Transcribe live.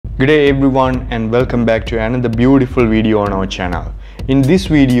Good day everyone and welcome back to another beautiful video on our channel. In this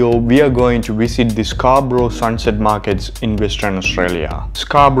video, we are going to visit the Scarborough sunset markets in Western Australia.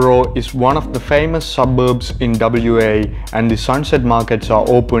 Scarborough is one of the famous suburbs in WA and the sunset markets are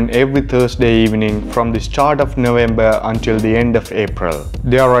open every Thursday evening from the start of November until the end of April.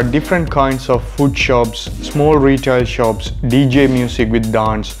 There are different kinds of food shops, small retail shops, DJ music with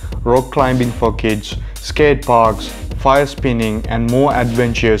dance, rock climbing for kids, skate parks, fire spinning and more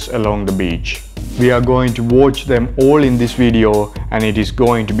adventures along the beach. We are going to watch them all in this video and it is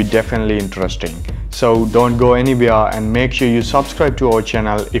going to be definitely interesting. So don't go anywhere and make sure you subscribe to our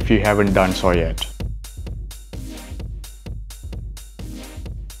channel if you haven't done so yet.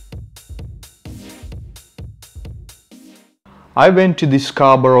 I went to the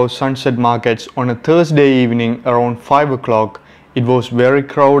Scarborough sunset markets on a Thursday evening around 5 o'clock. It was very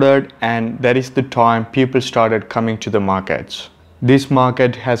crowded and that is the time people started coming to the markets. This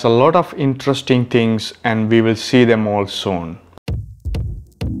market has a lot of interesting things and we will see them all soon.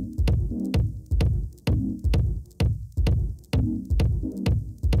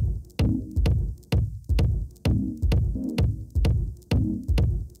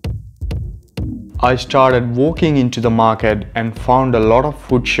 I started walking into the market and found a lot of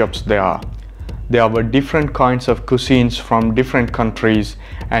food shops there. There were different kinds of cuisines from different countries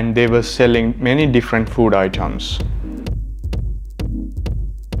and they were selling many different food items.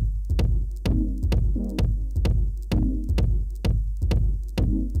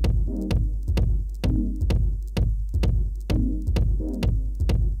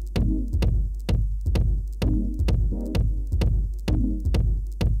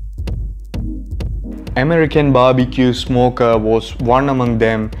 American barbecue smoker was one among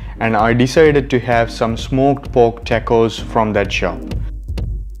them and I decided to have some smoked pork tacos from that shop.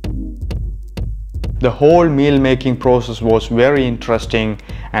 The whole meal making process was very interesting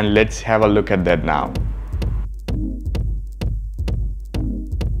and let's have a look at that now.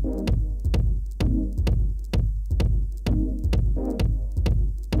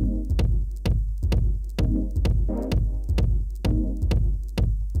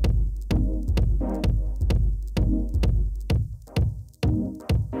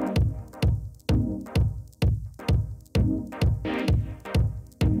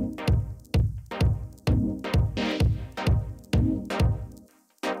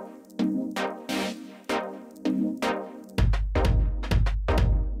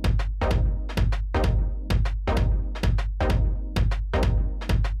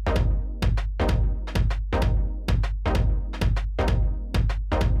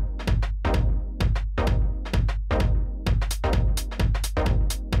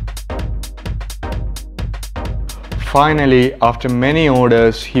 Finally, after many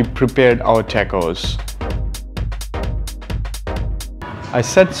orders, he prepared our tacos. I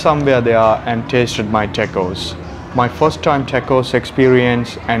sat somewhere there and tasted my tacos. My first time tacos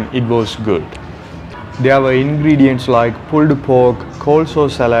experience and it was good. There were ingredients like pulled pork,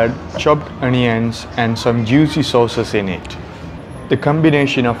 coleslaw salad, chopped onions and some juicy sauces in it. The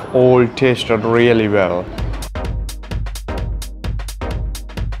combination of all tasted really well.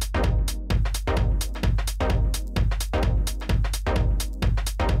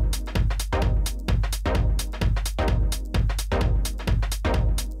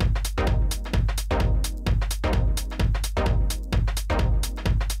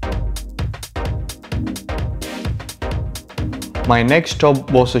 My next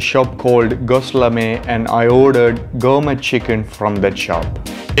stop was a shop called Goslame and I ordered gourmet chicken from that shop.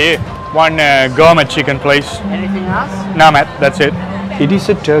 Here, one gourmet chicken please. Anything else? No Matt, that's it. It is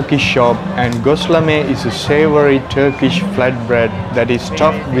a Turkish shop and Goslame is a savory Turkish flatbread that is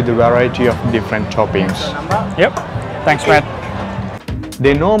stuffed with a variety of different toppings. Yep, thanks Matt.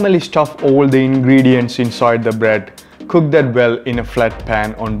 They normally stuff all the ingredients inside the bread, cook that well in a flat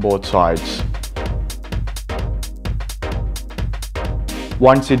pan on both sides.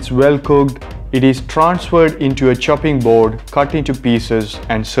 Once it's well cooked, it is transferred into a chopping board, cut into pieces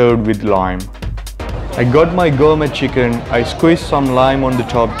and served with lime. I got my gourmet chicken, I squeezed some lime on the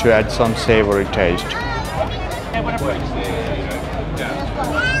top to add some savory taste.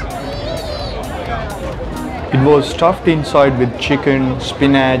 It was stuffed inside with chicken,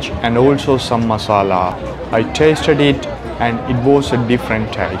 spinach and also some masala. I tasted it and it was a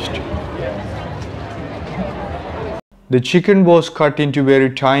different taste. The chicken was cut into very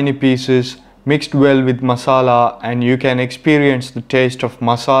tiny pieces, mixed well with masala and you can experience the taste of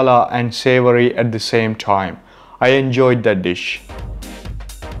masala and savory at the same time. I enjoyed that dish.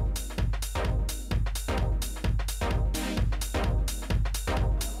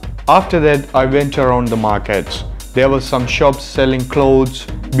 After that, I went around the markets. There were some shops selling clothes,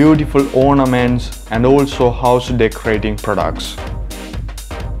 beautiful ornaments, and also house decorating products.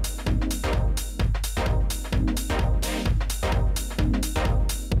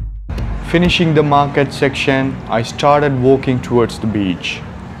 Finishing the market section, I started walking towards the beach.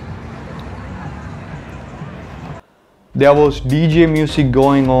 There was DJ music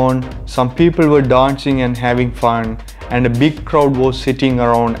going on, some people were dancing and having fun, and a big crowd was sitting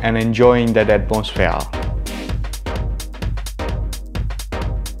around and enjoying that atmosphere.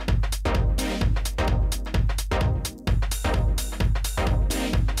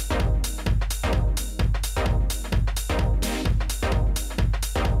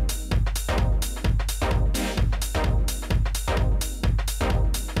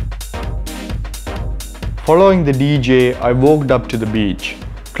 Following the DJ, I walked up to the beach.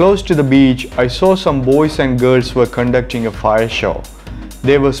 Close to the beach, I saw some boys and girls were conducting a fire show.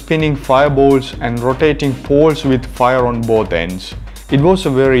 They were spinning fireballs and rotating poles with fire on both ends. It was a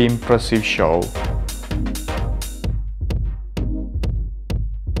very impressive show.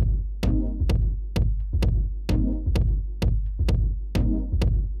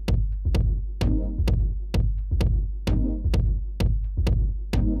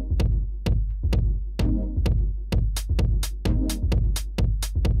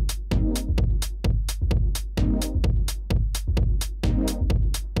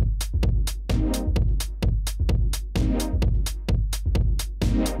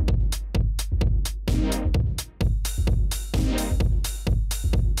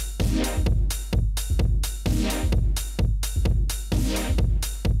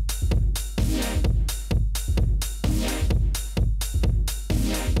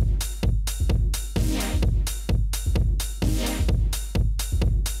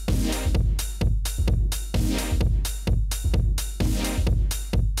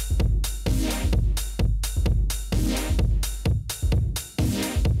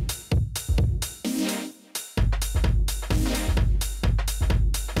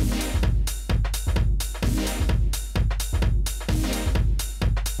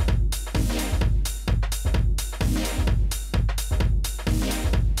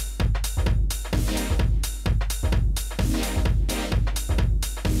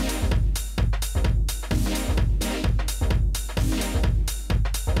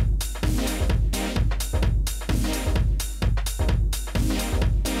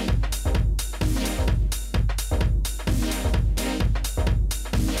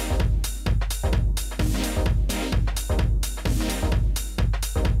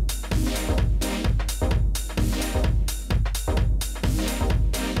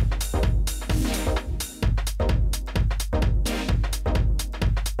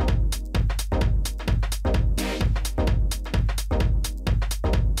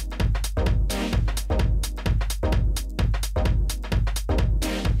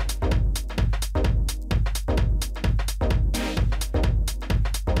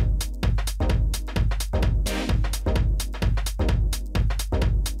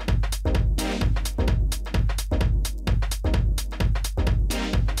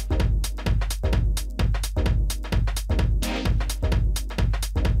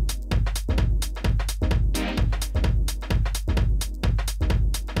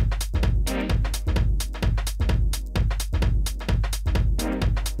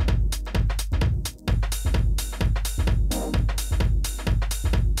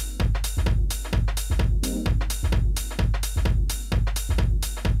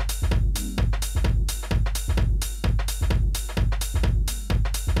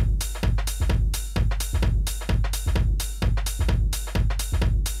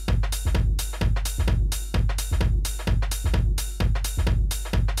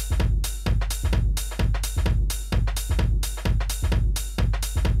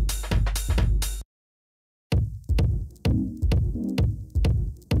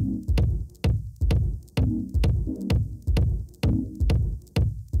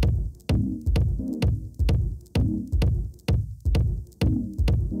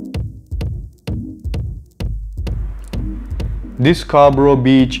 This Scarborough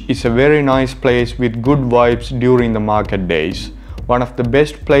beach is a very nice place with good vibes during the market days. One of the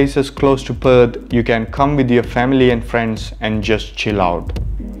best places close to Perth. You can come with your family and friends and just chill out.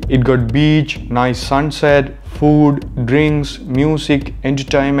 It got beach, nice sunset, food, drinks, music,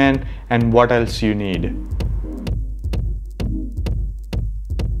 entertainment, and what else you need.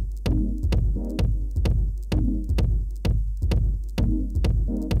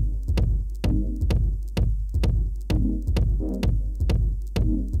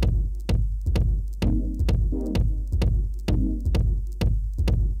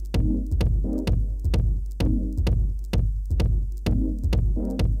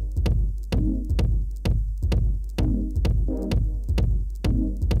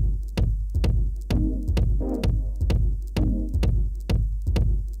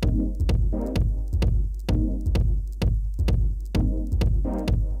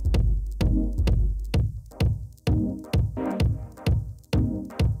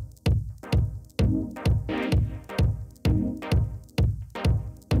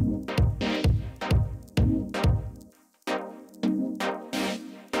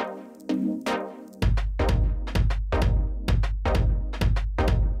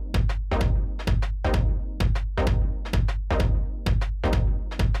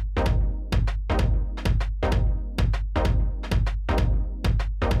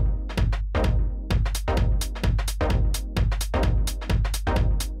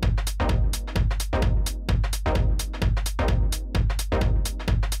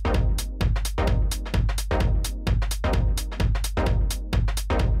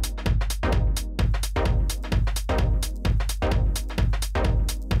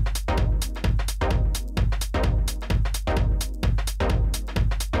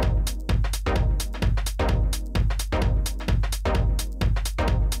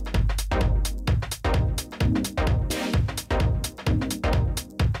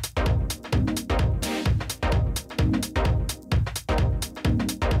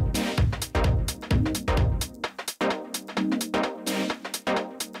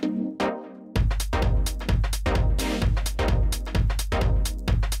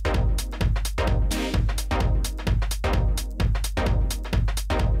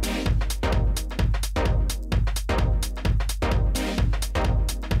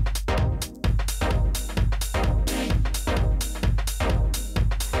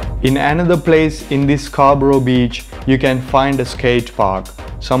 In another place in this Scarborough beach, you can find a skate park.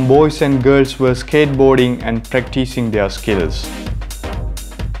 Some boys and girls were skateboarding and practicing their skills.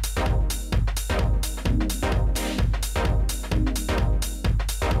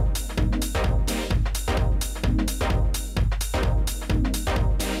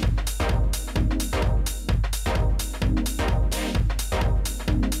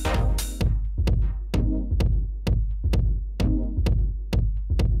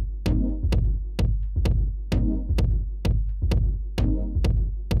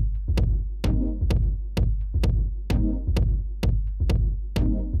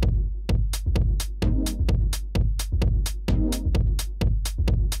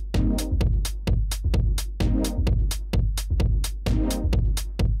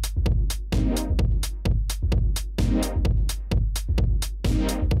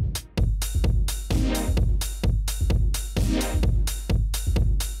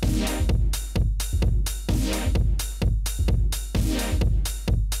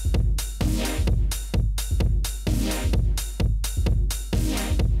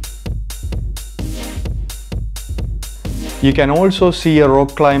 You can also see a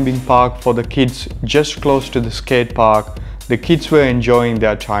rock climbing park for the kids just close to the skate park. The kids were enjoying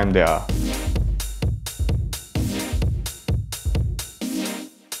their time there.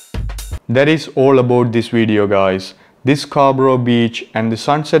 That is all about this video, guys. This Scarborough beach and the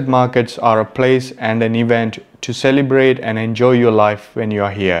sunset markets are a place and an event to celebrate and enjoy your life when you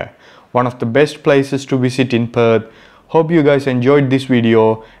are here. One of the best places to visit in Perth. Hope you guys enjoyed this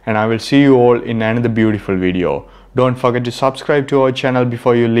video, and I will see you all in another beautiful video. Don't forget to subscribe to our channel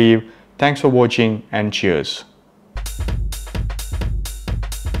before you leave. Thanks for watching and cheers.